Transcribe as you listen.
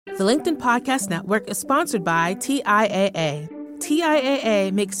The LinkedIn Podcast Network is sponsored by TIAA.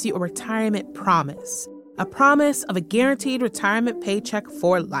 TIAA makes you a retirement promise, a promise of a guaranteed retirement paycheck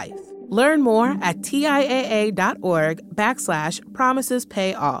for life. Learn more at TIAA.org/promises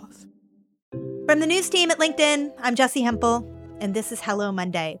pay off. From the news team at LinkedIn, I'm Jessi Hempel, and this is Hello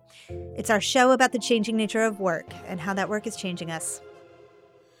Monday. It's our show about the changing nature of work and how that work is changing us.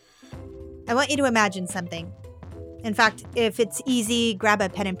 I want you to imagine something. In fact, if it's easy, grab a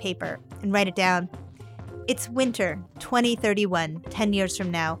pen and paper and write it down. It's winter, 2031, 10 years from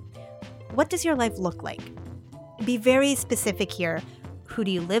now. What does your life look like? Be very specific here. Who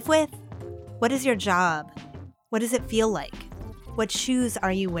do you live with? What is your job? What does it feel like? What shoes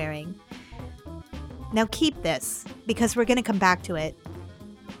are you wearing? Now keep this, because we're going to come back to it.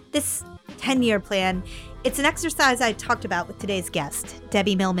 This 10-year plan, it's an exercise I talked about with today's guest,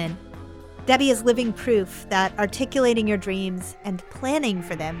 Debbie Millman. Debbie is living proof that articulating your dreams and planning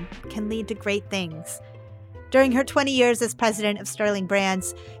for them can lead to great things. During her 20 years as president of Sterling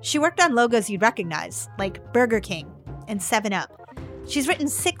Brands, she worked on logos you'd recognize, like Burger King and 7-Up. She's written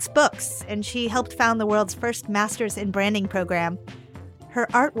 6 books, and she helped found the world's first Masters in Branding program. Her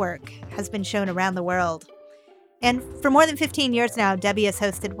artwork has been shown around the world. And for more than 15 years now, Debbie has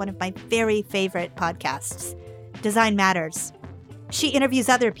hosted one of my very favorite podcasts, Design Matters. She interviews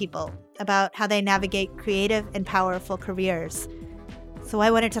other people about how they navigate creative and powerful careers. So I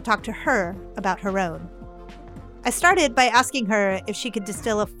wanted to talk to her about her own. I started by asking her if she could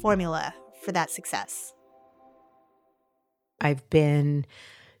distill a formula for that success. I've been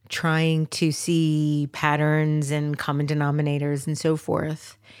trying to see patterns and common denominators and so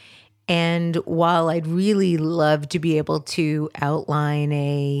forth. And while I'd really love to be able to outline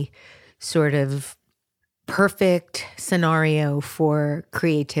a sort of perfect scenario for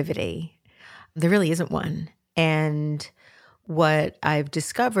creativity, there really isn't one. And what I've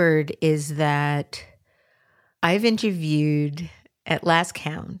discovered is that I've interviewed, at last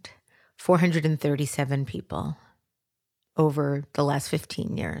count, 437 people over the last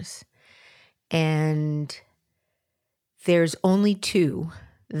 15 years. And there's only 2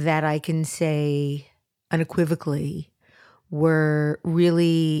 that I can say unequivocally were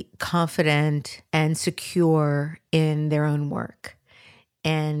really confident and secure in their own work.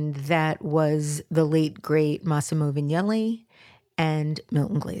 And that was the late, great Massimo Vignelli and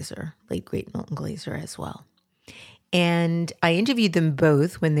Milton Glaser, late, great Milton Glaser as well. And I interviewed them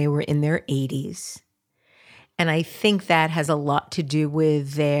both when they were in their 80s. And I think that has a lot to do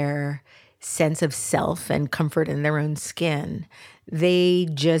with their sense of self and comfort in their own skin. They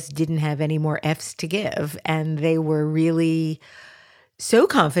just didn't have any more F's to give. And they were really so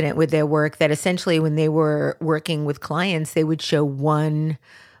confident with their work that essentially when they were working with clients, they would show one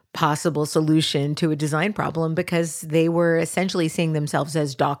possible solution to a design problem because they were essentially seeing themselves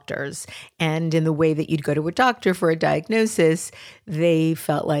as doctors. And in the way that you'd go to a doctor for a diagnosis, they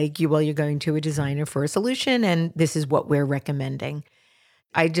felt like, you're going to a designer for a solution, and this is what we're recommending.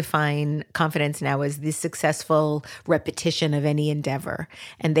 I define confidence now as the successful repetition of any endeavor.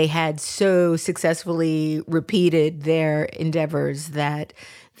 And they had so successfully repeated their endeavors that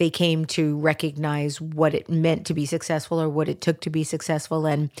they came to recognize what it meant to be successful or what it took to be successful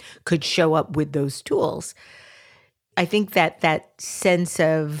and could show up with those tools. I think that sense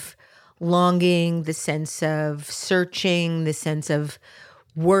of longing, the sense of searching, the sense of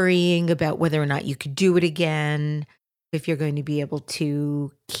worrying about whether or not you could do it again, if you're going to be able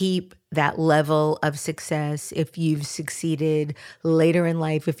to keep that level of success, if you've succeeded later in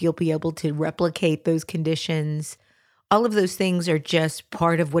life, if you'll be able to replicate those conditions, all of those things are just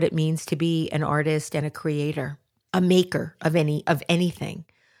part of what it means to be an artist and a creator, a maker of anything.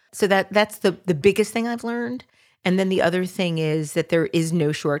 So that's the biggest thing I've learned. And then the other thing is that there is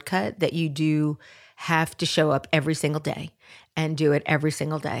no shortcut, that you do have to show up every single day and do it every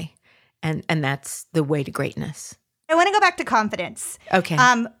single day. And that's the way to greatness. I want to go back to confidence. Okay.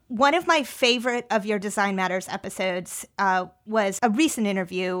 One of my favorite of your Design Matters episodes was a recent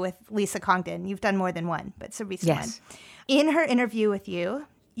interview with Lisa Congdon. You've done more than one, but it's a recent one. In her interview with you,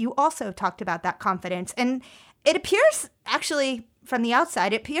 you also talked about that confidence. And it appears, actually, from the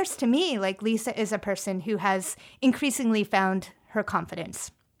outside, it appears to me like Lisa is a person who has increasingly found her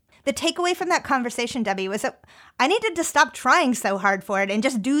confidence. The takeaway from that conversation, Debbie, was that I needed to stop trying so hard for it and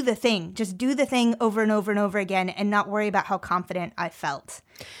just do the thing. Just do the thing over and over and over again and not worry about how confident I felt.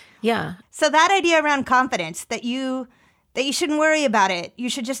 Yeah. So that idea around confidence, that you shouldn't worry about it. You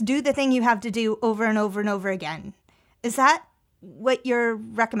should just do the thing you have to do over and over and over again. Is that what you're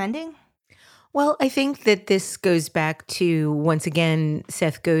recommending? Well, I think that this goes back to, once again,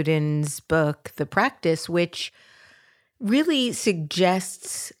 Seth Godin's book, The Practice, which really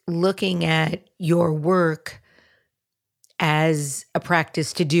suggests looking at your work as a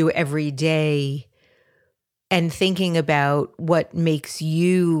practice to do every day and thinking about what makes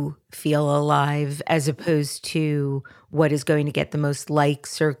you feel alive as opposed to what is going to get the most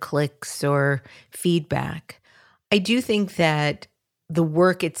likes or clicks or feedback. I do think that the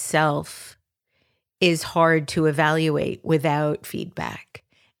work itself is hard to evaluate without feedback.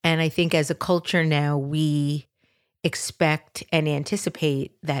 And I think as a culture now, we expect and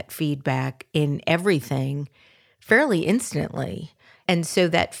anticipate that feedback in everything fairly instantly. And so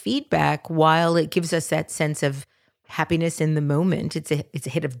that feedback, while it gives us that sense of happiness in the moment, it's a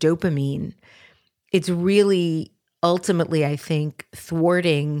hit of dopamine, it's really ultimately, I think,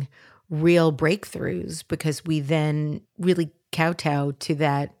 thwarting real breakthroughs because we then really kowtow to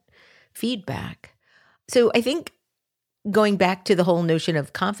that feedback. So I think going back to the whole notion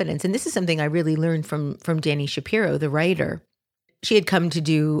of confidence, and this is something I really learned from Dani Shapiro, the writer. She had come to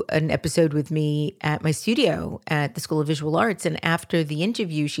do an episode with me at my studio at the School of Visual Arts. And after the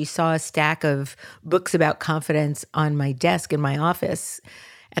interview, she saw a stack of books about confidence on my desk in my office.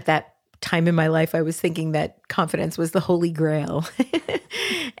 At that time in my life, I was thinking that confidence was the holy grail.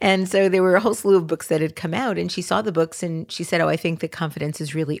 And so there were a whole slew of books that had come out, and she saw the books and she said, "Oh, I think that confidence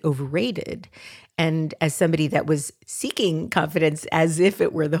is really overrated." And as somebody that was seeking confidence as if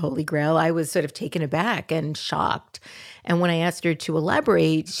it were the holy grail, I was sort of taken aback and shocked. And when I asked her to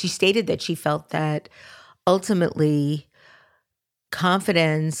elaborate, she stated that she felt that ultimately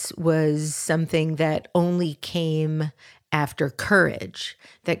confidence was something that only came after courage,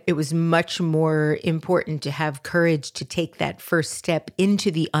 that it was much more important to have courage to take that first step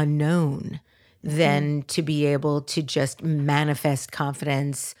into the unknown than to be able to just manifest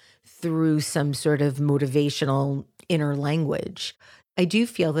confidence through some sort of motivational inner language. I do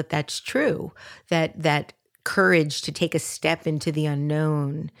feel that that's true, that courage to take a step into the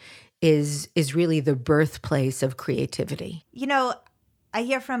unknown is really the birthplace of creativity. You know, I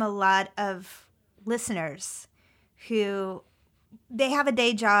hear from a lot of listeners who they have a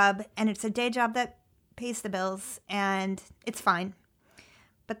day job, and it's a day job that pays the bills, and it's fine.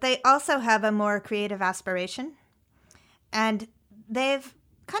 But they also have a more creative aspiration, and they've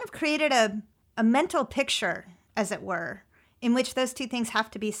kind of created a mental picture, as it were, in which those two things have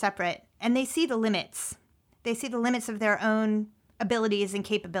to be separate, and they see the limits. They see the limits of their own abilities and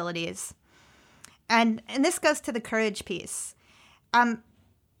capabilities. And this goes to the courage piece.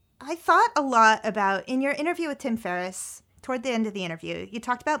 I thought a lot about, in your interview with Tim Ferriss, toward the end of the interview, you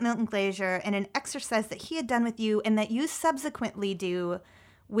talked about Milton Glaser and an exercise that he had done with you and that you subsequently do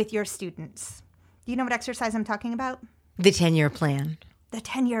with your students. Do you know what exercise I'm talking about? The 10-year plan. The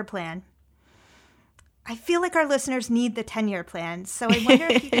 10-year plan. I feel like our listeners need the 10-year plan, so I wonder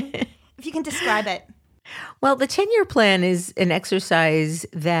if you can describe it. Well, the 10-year plan is an exercise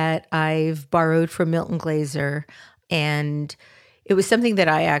that I've borrowed from Milton Glaser, and it was something that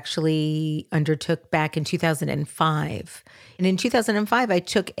I actually undertook back in 2005. And in 2005, I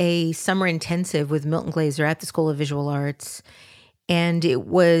took a summer intensive with Milton Glaser at the School of Visual Arts, and it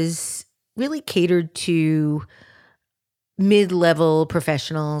was really catered to mid-level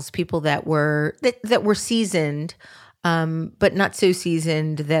professionals, people that were seasoned, but not so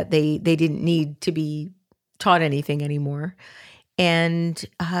seasoned that they didn't need to be taught anything anymore. And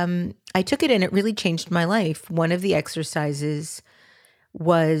I took it and it really changed my life. One of the exercises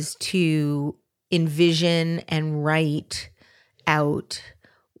was to envision and write out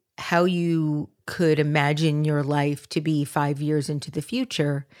how you could imagine your life to be 5 years into the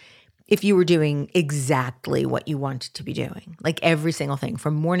future if you were doing exactly what you wanted to be doing. Like every single thing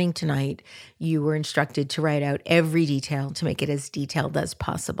from morning to night, you were instructed to write out every detail to make it as detailed as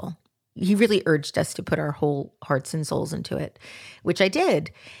possible. He really urged us to put our whole hearts and souls into it, which I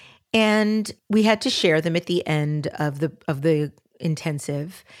did. And we had to share them at the end of the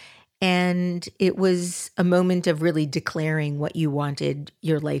intensive. And it was a moment of really declaring what you wanted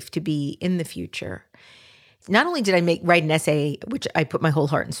your life to be in the future. Not only did I write an essay, which I put my whole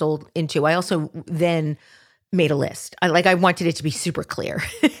heart and soul into, I also then made a list. I wanted it to be super clear.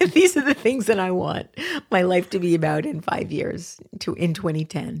 These are the things that I want my life to be about in 5 years, in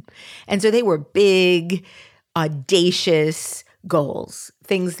 2010. And so they were big, audacious goals,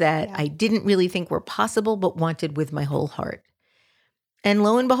 things that I didn't really think were possible, but wanted with my whole heart. And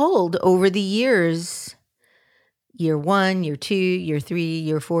lo and behold, over the years, year 1, year 2, year 3,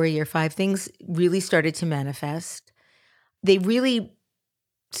 year 4, year 5, things really started to manifest. They really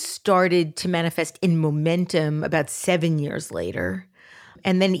started to manifest in momentum about 7 years later.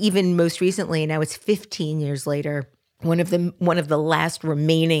 And then even most recently, now it's 15 years later, one of the last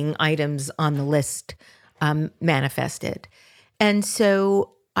remaining items on the list manifested. And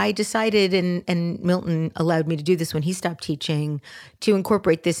so I decided, and Milton allowed me to do this when he stopped teaching, to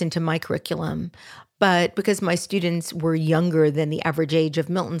incorporate this into my curriculum. But because my students were younger than the average age of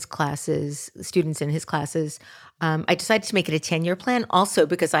Milton's classes, students in his classes, I decided to make it a 10-year plan. Also,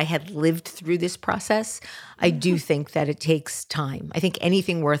 because I had lived through this process, I do think that it takes time. I think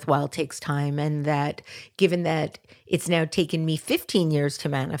anything worthwhile takes time. And that given that it's now taken me 15 years to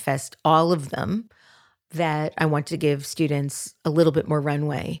manifest all of them, that I want to give students a little bit more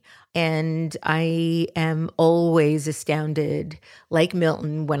runway. And I am always astounded, like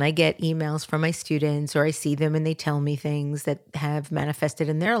Milton, when I get emails from my students or I see them and they tell me things that have manifested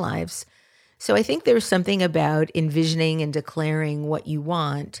in their lives. So I think there's something about envisioning and declaring what you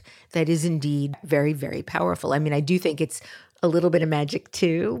want that is indeed very, very powerful. I mean, I do think it's a little bit of magic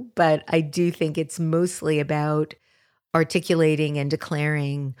too, but I do think it's mostly about articulating and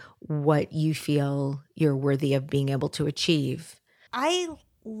declaring what you feel you're worthy of being able to achieve. I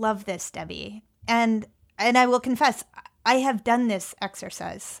love this, Debbie. And I will confess, I have done this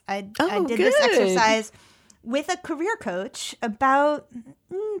exercise. I did this exercise with a career coach about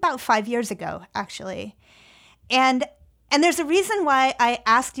 5 years ago, actually. And there's a reason why I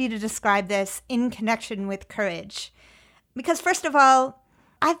asked you to describe this in connection with courage. Because first of all,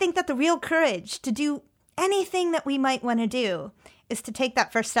 I think that the real courage to do anything that we might want to do is to take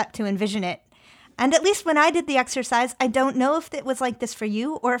that first step to envision it. And at least when I did the exercise, I don't know if it was like this for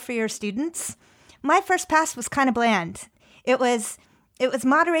you or for your students. My first pass was kind of bland. It was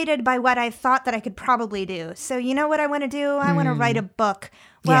moderated by what I thought that I could probably do. So you know what I want to do? I want to write a book.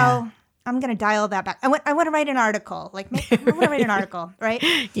 Well, yeah. I'm going to dial that back. I want to write an article. I want to write an article, right?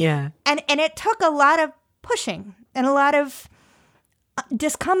 Yeah. And it took a lot of pushing and a lot of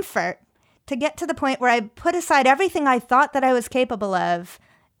discomfort to get to the point where I put aside everything I thought that I was capable of,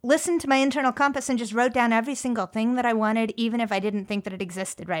 listened to my internal compass, and just wrote down every single thing that I wanted, even if I didn't think that it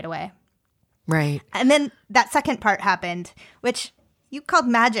existed right away. Right. And then that second part happened, which you called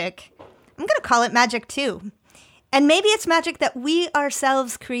magic. I'm going to call it magic too. And maybe it's magic that we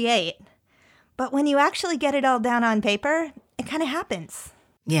ourselves create. But when you actually get it all down on paper, it kind of happens.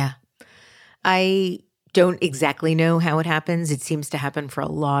 Yeah. I don't exactly know how it happens. It seems to happen for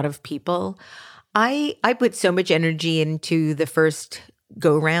a lot of people. I put so much energy into the first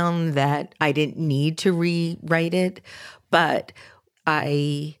go-round that I didn't need to rewrite it, but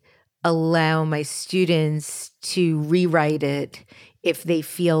I allow my students to rewrite it if they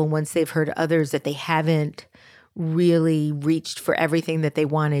feel, once they've heard others, that they haven't really reached for everything that they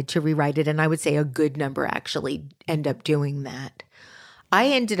wanted, to rewrite it. And I would say a good number actually end up doing that. I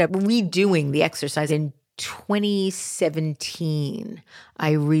ended up redoing the exercise in 2017.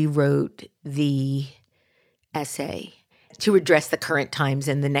 I rewrote the essay to address the current times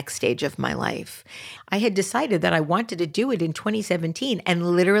and the next stage of my life. I had decided that I wanted to do it in 2017, and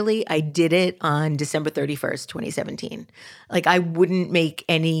literally I did it on December 31st, 2017. Like, I wouldn't make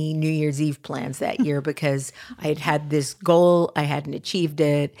any New Year's Eve plans that year because I had had this goal, I hadn't achieved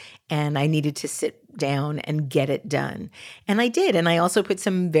it, and I needed to sit down and get it done. And I did. And I also put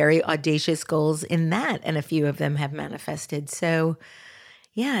some very audacious goals in that, and a few of them have manifested. So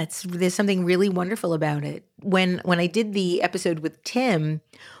yeah, there's something really wonderful about it. When I did the episode with Tim,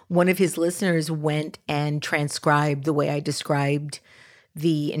 one of his listeners went and transcribed the way I described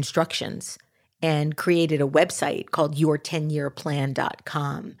the instructions and created a website called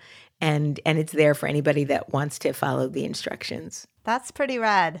your10yearplan.com. And it's there for anybody that wants to follow the instructions. That's pretty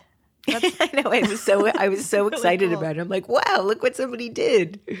rad. I know. I was so excited really cool about it. I'm like, wow, look what somebody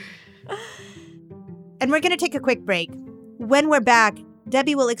did. And we're going to take a quick break. When we're back,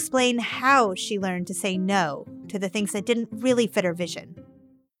 Debbie will explain how she learned to say no to the things that didn't really fit her vision.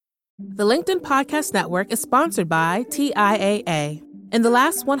 The LinkedIn Podcast Network is sponsored by TIAA. In the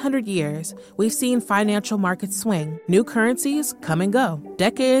last 100 years, we've seen financial markets swing, new currencies come and go,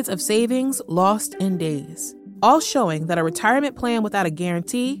 decades of savings lost in days, all showing that a retirement plan without a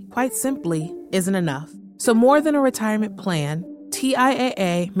guarantee, quite simply, isn't enough. So more than a retirement plan,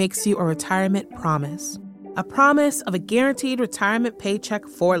 TIAA makes you a retirement promise. A promise of a guaranteed retirement paycheck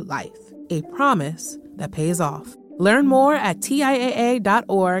for life. A promise that pays off. Learn more at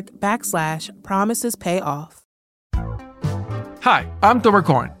TIAA.org/promisespayoff. Hi, I'm Tomer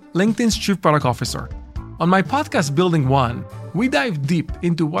Cohen, LinkedIn's Chief Product Officer. On my podcast, Building One, we dive deep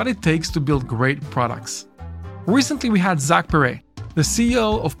into what it takes to build great products. Recently, we had Zach Perret, the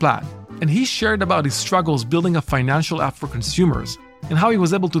CEO of Plaid, and he shared about his struggles building a financial app for consumers and how he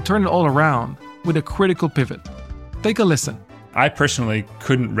was able to turn it all around with a critical pivot. Take a listen. I personally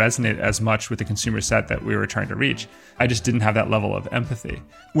couldn't resonate as much with the consumer set that we were trying to reach. I just didn't have that level of empathy.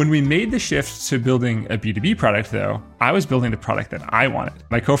 When we made the shift to building a B2B product, though, I was building the product that I wanted.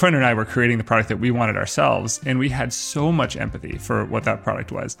 My co-founder and I were creating the product that we wanted ourselves, and we had so much empathy for what that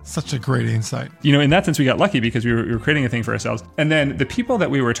product was. Such a great insight. In that sense, we got lucky because we were creating a thing for ourselves. And then the people that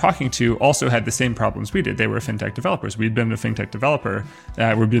we were talking to also had the same problems we did. They were fintech developers. We'd been a fintech developer.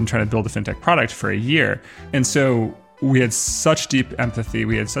 We'd been trying to build a fintech product for a year. And so we had such deep empathy.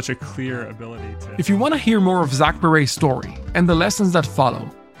 We had such a clear ability to... If you want to hear more of Zach Perret's story and the lessons that follow,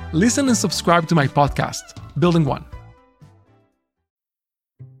 listen and subscribe to my podcast, Building One.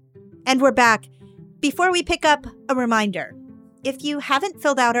 And we're back. Before we pick up, a reminder. If you haven't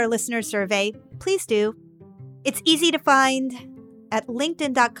filled out our listener survey, please do. It's easy to find at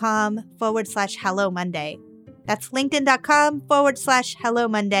linkedin.com/Hello Monday. That's linkedin.com/Hello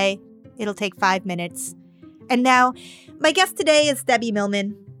Monday. It'll take 5 minutes. And now, my guest today is Debbie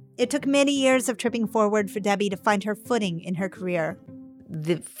Millman. It took many years of tripping forward for Debbie to find her footing in her career.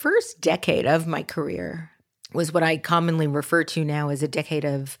 The first decade of my career was what I commonly refer to now as a decade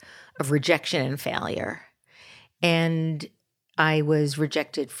of rejection and failure. And I was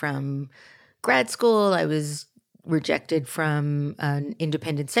rejected from grad school. I was rejected from an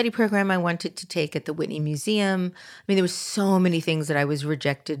independent study program I wanted to take at the Whitney Museum. I mean, there were so many things that I was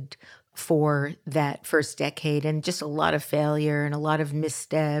rejected for that first decade, and just a lot of failure and a lot of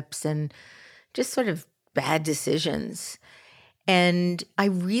missteps and just sort of bad decisions. And I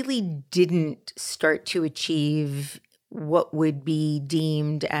really didn't start to achieve what would be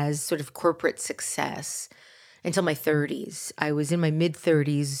deemed as sort of corporate success until my 30s. I was in my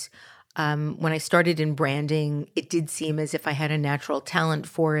mid-30s. When I started in branding, it did seem as if I had a natural talent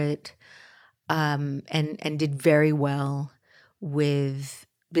for it, and did very well with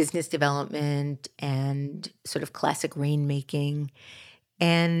business development and sort of classic rainmaking.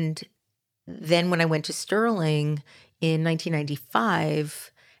 And then when I went to Sterling in 1995,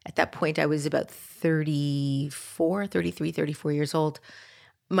 at that point I was about 34 years old,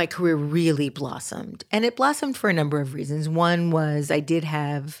 my career really blossomed. And it blossomed for a number of reasons. One was I did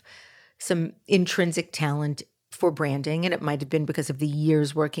have some intrinsic talent for branding, and it might have been because of the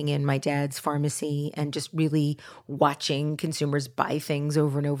years working in my dad's pharmacy and just really watching consumers buy things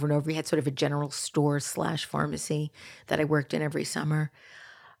over and over and over. We had sort of a general store/pharmacy that I worked in every summer.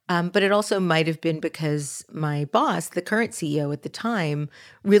 But it also might have been because my boss, the current CEO at the time,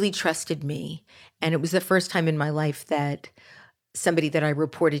 really trusted me. And it was the first time in my life that somebody that I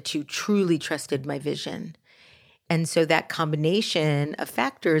reported to truly trusted my vision. And so that combination of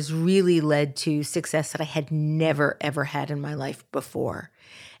factors really led to success that I had never, ever had in my life before.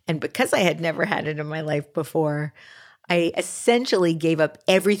 And because I had never had it in my life before, I essentially gave up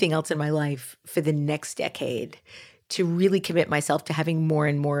everything else in my life for the next decade to really commit myself to having more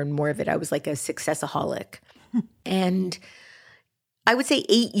and more and more of it. I was like a successaholic. And I would say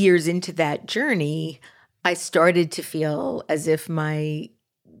 8 years into that journey, I started to feel as if my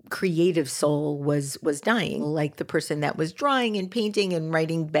creative soul was dying, like the person that was drawing and painting and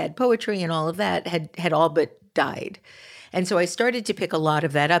writing bad poetry and all of that had all but died. And so I started to pick a lot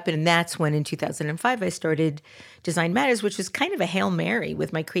of that up. And that's when in 2005, I started Design Matters, which was kind of a Hail Mary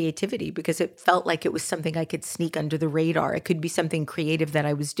with my creativity because it felt like it was something I could sneak under the radar. It could be something creative that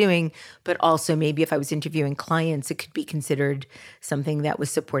I was doing, but also maybe if I was interviewing clients, it could be considered something that was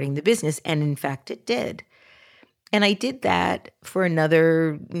supporting the business. And in fact, it did. And I did that for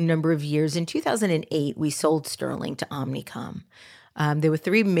another number of years. In 2008, we sold Sterling to Omnicom. There were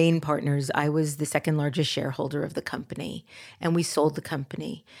 3 main partners. I was the second largest shareholder of the company, and we sold the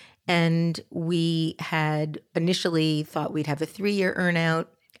company. And we had initially thought we'd have a 3-year earnout.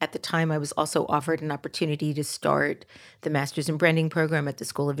 At the time, I was also offered an opportunity to start the Masters in Branding program at the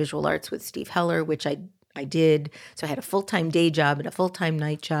School of Visual Arts with Steve Heller, which I did. So I had a full-time day job and a full-time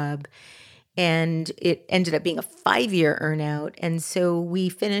night job. And it ended up being a 5-year earnout. And so we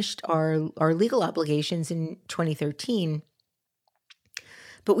finished our legal obligations in 2013.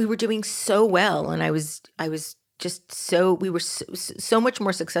 But we were doing so well. And I was just we were so much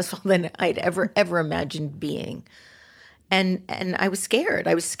more successful than I'd ever imagined being. And I was scared.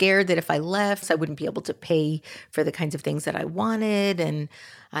 I was scared that if I left, I wouldn't be able to pay for the kinds of things that I wanted. And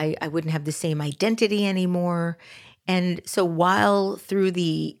I wouldn't have the same identity anymore. And so while through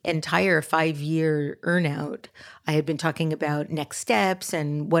the entire 5-year earnout, I had been talking about next steps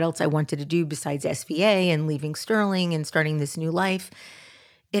and what else I wanted to do besides SVA and leaving Sterling and starting this new life,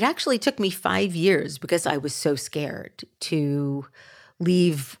 it actually took me 5 years because I was so scared to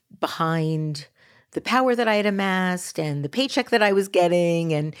leave behind the power that I had amassed and the paycheck that I was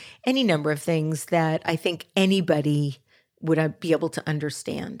getting and any number of things that I think anybody would I be able to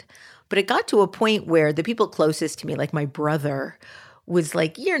understand? But it got to a point where the people closest to me, like my brother, was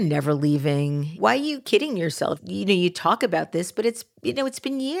like, "You're never leaving. Why are you kidding yourself? You talk about this, but it's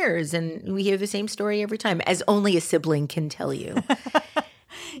been years and we hear the same story every time, as only a sibling can tell you."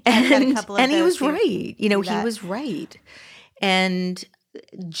 And he was right. He was right. And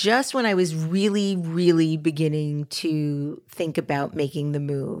just when I was really, really beginning to think about making the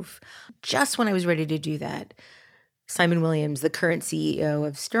move, just when I was ready to do that, Simon Williams, the current CEO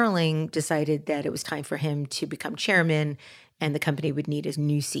of Sterling, decided that it was time for him to become chairman and the company would need a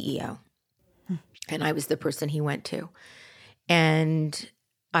new CEO. And I was the person he went to. And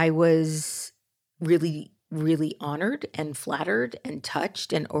I was really, really honored and flattered and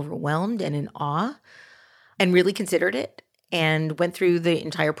touched and overwhelmed and in awe, and really considered it, and went through the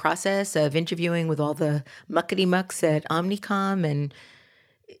entire process of interviewing with all the muckety-mucks at Omnicom and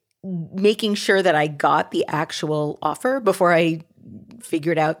making sure that I got the actual offer before I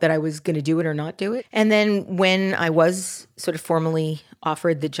figured out that I was going to do it or not do it. And then when I was sort of formally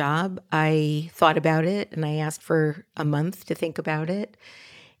offered the job, I thought about it and I asked for a month to think about it.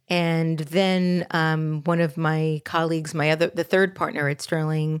 And then one of my colleagues, the third partner at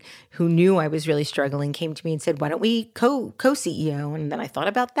Sterling, who knew I was really struggling, came to me and said, "Why don't we co-CEO?" And then I thought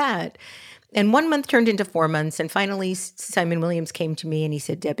about that. And 1 month turned into 4 months. And finally, Simon Williams came to me and he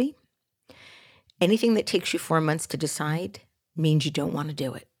said, "Debbie, anything that takes you 4 months to decide means you don't want to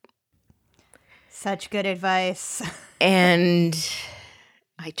do it." Such good advice. And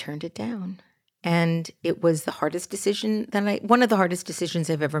I turned it down. And it was the hardest decision one of the hardest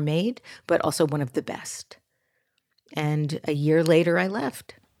decisions I've ever made, but also one of the best. And a year later, I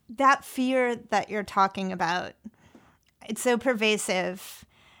left. That fear that you're talking about, it's so pervasive.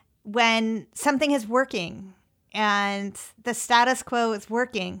 When something is working and the status quo is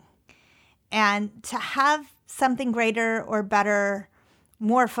working, and to have something greater or better,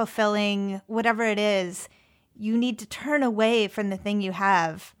 more fulfilling, whatever it is, you need to turn away from the thing you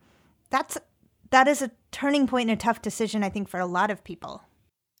have. That is a turning point and a tough decision, I think, for a lot of people.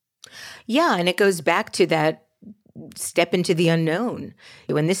 Yeah, and it goes back to that step into the unknown.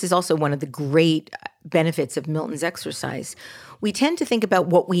 And this is also one of the great benefits of Milton's exercise. We tend to think about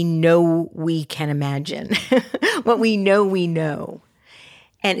what we know we can imagine, what we know.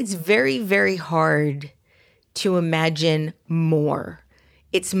 And it's very, very hard to imagine more.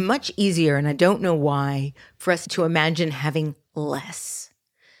 It's much easier, and I don't know why, for us to imagine having less.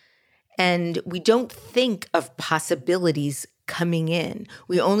 And we don't think of possibilities coming in.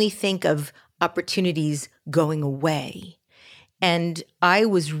 We only think of opportunities going away. And I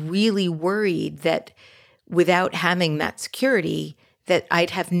was really worried that without having that security, that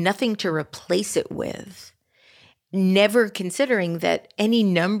I'd have nothing to replace it with, never considering that any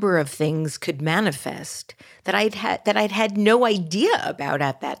number of things could manifest that I'd had no idea about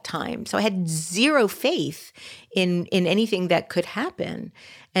at that time. So I had zero faith in anything that could happen,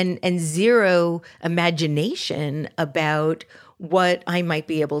 and zero imagination about what I might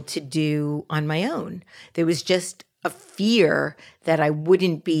be able to do on my own. There was just a fear that I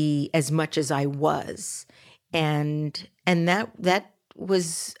wouldn't be as much as I was. And that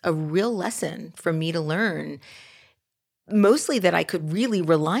was a real lesson for me to learn. Mostly that I could really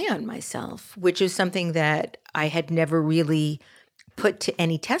rely on myself, which is something that I had never really put to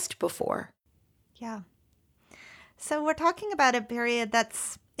any test before. Yeah. So we're talking about a period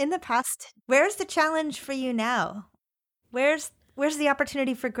that's in the past. Where's the challenge for you now? Where's the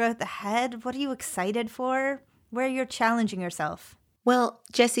opportunity for growth ahead? What are you excited for? Where you're challenging yourself? Well,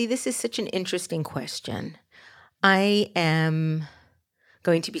 Jessie, this is such an interesting question. I am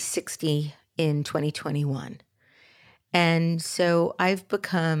going to be 60 in 2021. And so I've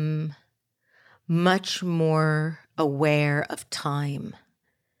become much more aware of time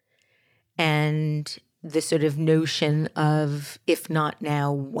and the sort of notion of, if not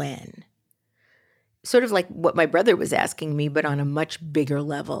now, when. Sort of like what my brother was asking me, but on a much bigger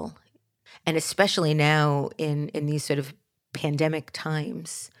level. And especially now in these sort of pandemic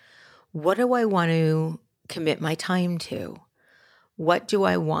times, what do I want to commit my time to? What do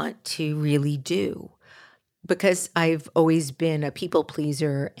I want to really do? Because I've always been a people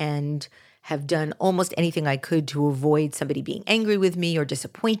pleaser and have done almost anything I could to avoid somebody being angry with me or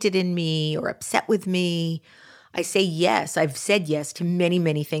disappointed in me or upset with me. I say yes. I've said yes to many,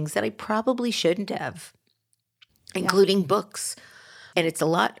 many things that I probably shouldn't have, including books. And it's a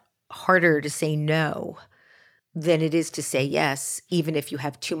lot harder to say no than it is to say yes, even if you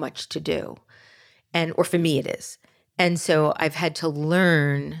have too much to do. Or for me, it is. And so I've had to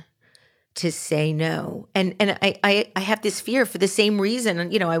learn to say no. And I have this fear for the same reason.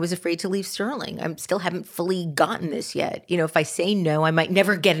 I was afraid to leave Sterling. I still haven't fully gotten this yet. If I say no, I might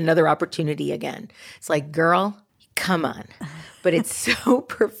never get another opportunity again. It's like, girl, come on. But it's so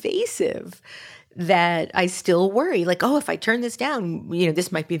pervasive that I still worry, like, oh, if I turn this down,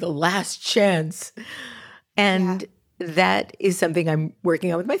 this might be the last chance. And that is something I'm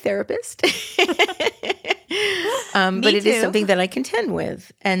working on with my therapist. But it is something that I contend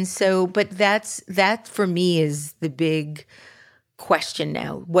with. And so, but that for me is the big question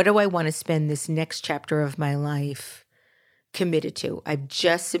now. What do I want to spend this next chapter of my life committed to? I've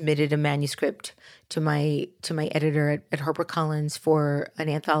just submitted a manuscript to my editor at HarperCollins for an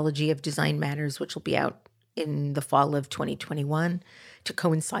anthology of Design Matters, which will be out in the fall of 2021 to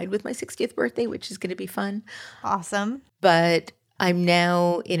coincide with my 60th birthday, which is going to be fun. Awesome. But I'm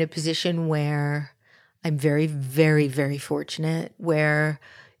now in a position where I'm very, very, very fortunate, where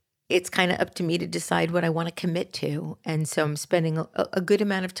it's kind of up to me to decide what I want to commit to. And so I'm spending a good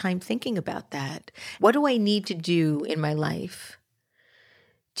amount of time thinking about that. What do I need to do in my life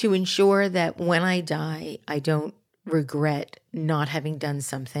to ensure that when I die, I don't regret not having done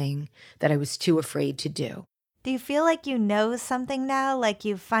something that I was too afraid to do? Do you feel like you know something now? Like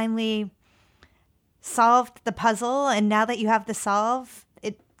you've finally solved the puzzle, and now that you have the solve,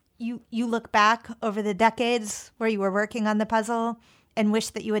 you look back over the decades where you were working on the puzzle and wish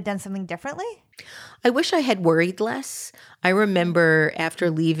that you had done something differently? I wish I had worried less. I remember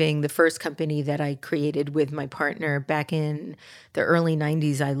after leaving the first company that I created with my partner back in the early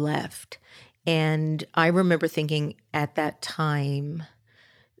 90s, I left. And I remember thinking at that time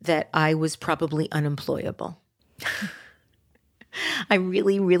that I was probably unemployable. I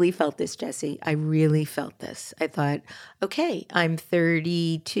really, really felt this, Jessie. I really felt this. I thought, okay, I'm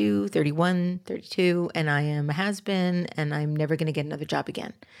 32, 31, 32, and I am a has-been, and I'm never going to get another job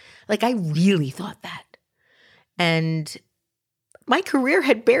again. Like, I really thought that. And my career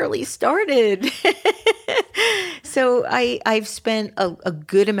had barely started. So I've spent a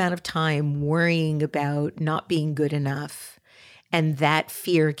good amount of time worrying about not being good enough, and that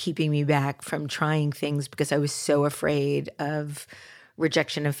fear keeping me back from trying things because I was so afraid of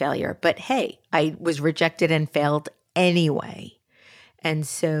rejection and failure. But hey, I was rejected and failed anyway. And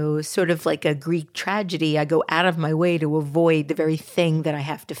so sort of like a Greek tragedy, I go out of my way to avoid the very thing that I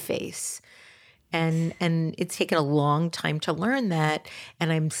have to face. And it's taken a long time to learn that.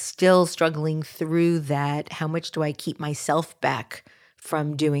 And I'm still struggling through that. How much do I keep myself back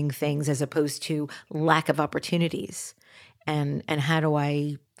from doing things as opposed to lack of opportunities? And how do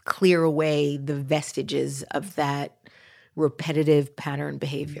I clear away the vestiges of that repetitive pattern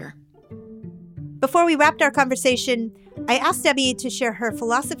behavior? Before we wrapped our conversation, I asked Debbie to share her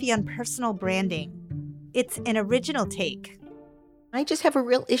philosophy on personal branding. It's an original take. I just have a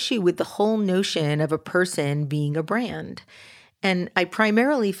real issue with the whole notion of a person being a brand. And I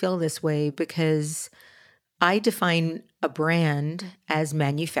primarily feel this way because I define a brand as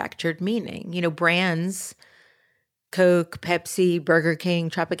manufactured meaning. Brands, Coke, Pepsi, Burger King,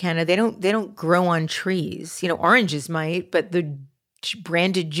 Tropicana, they don't grow on trees. Oranges might, but the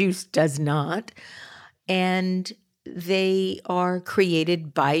branded juice does not. And they are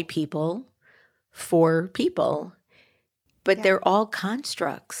created by people for people. But they're all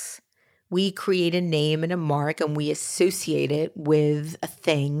constructs. We create a name and a mark and we associate it with a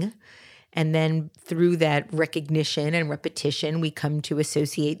thing. And then through that recognition and repetition, we come to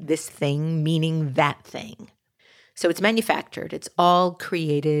associate this thing meaning that thing. So it's manufactured. It's all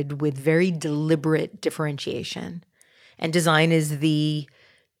created with very deliberate differentiation. And design is the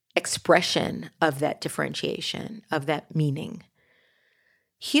expression of that differentiation, of that meaning.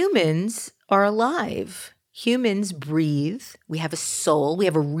 Humans are alive. Humans breathe. We have a soul. We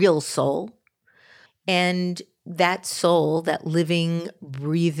have a real soul. And that soul, that living,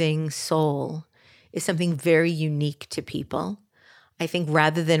 breathing soul, is something very unique to people. I think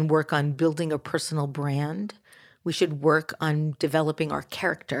rather than work on building a personal brand, we should work on developing our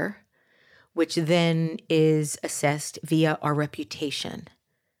character, which then is assessed via our reputation.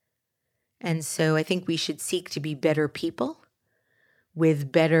 And so I think we should seek to be better people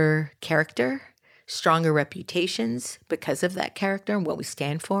with better character, stronger reputations because of that character and what we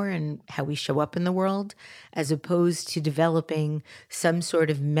stand for and how we show up in the world, as opposed to developing some sort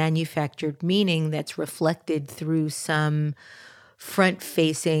of manufactured meaning that's reflected through some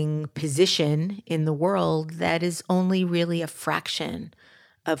front-facing position in the world that is only really a fraction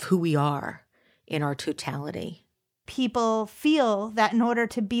of who we are in our totality. People feel that in order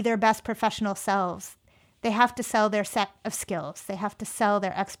to be their best professional selves, they have to sell their set of skills. They have to sell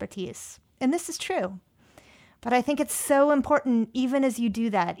their expertise. And this is true. But I think it's so important, even as you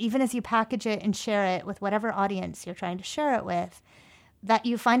do that, even as you package it and share it with whatever audience you're trying to share it with, that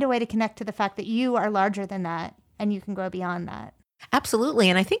you find a way to connect to the fact that you are larger than that and you can go beyond that. Absolutely.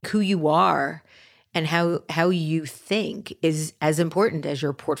 And I think who you are and how you think is as important as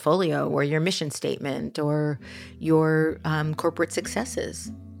your portfolio or your mission statement or your corporate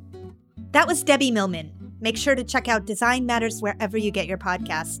successes. That was Debbie Millman. Make sure to check out Design Matters wherever you get your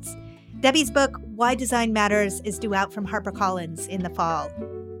podcasts. Debbie's book, Why Design Matters, is due out from HarperCollins in the fall.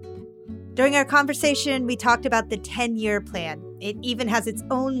 During our conversation, we talked about the 10-year plan. It even has its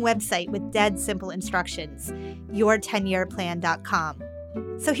own website with dead simple instructions, your10yearplan.com.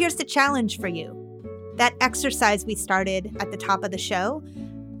 So here's the challenge for you. That exercise we started at the top of the show,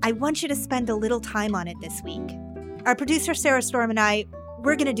 I want you to spend a little time on it this week. Our producer, Sarah Storm, and I,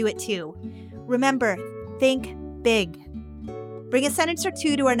 we're going to do it too. Remember, think big. Bring a sentence or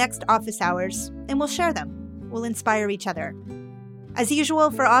two to our next office hours, and we'll share them. We'll inspire each other. As usual,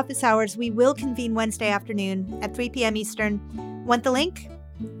 for office hours, we will convene Wednesday afternoon at 3 p.m. Eastern. Want the link?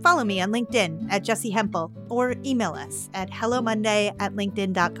 Follow me on LinkedIn at Jessie Hempel or email us at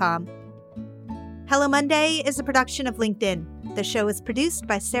hellomonday@linkedin.com. Hello Monday is a production of LinkedIn. The show is produced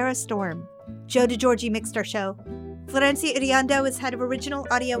by Sarah Storm. Joe DeGiorgi mixed our show. Florencia Iriando is head of original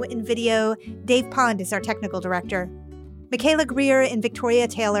audio and video. Dave Pond is our technical director. Michaela Greer and Victoria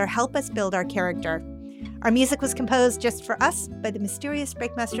Taylor help us build our character. Our music was composed just for us by the mysterious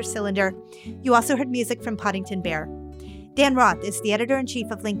Breakmaster Cylinder. You also heard music from Poddington Bear. Dan Roth is the editor-in-chief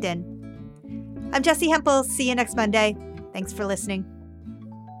of LinkedIn. I'm Jessie Hempel. See you next Monday. Thanks for listening.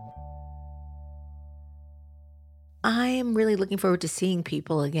 I am really looking forward to seeing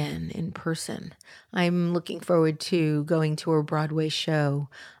people again in person. I'm looking forward to going to a Broadway show.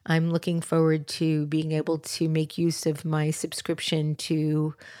 I'm looking forward to being able to make use of my subscription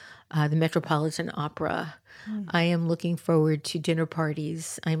to the Metropolitan Opera. I am looking forward to dinner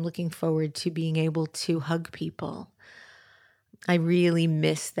parties. I'm looking forward to being able to hug people. I really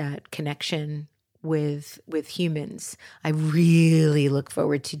miss that connection with humans. I really look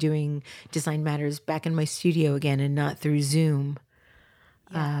forward to doing Design Matters back in my studio again and not through Zoom.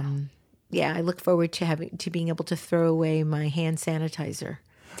 I look forward to being able to throw away my hand sanitizer.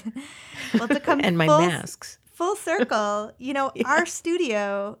 Well, to come and my masks. Full circle, our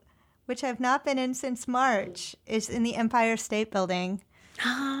studio, which I've not been in since March, is in the Empire State Building.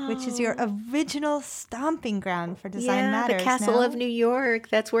 Which is your original stomping ground for Design Matters. The Castle of New York.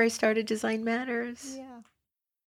 That's where I started Design Matters. Yeah.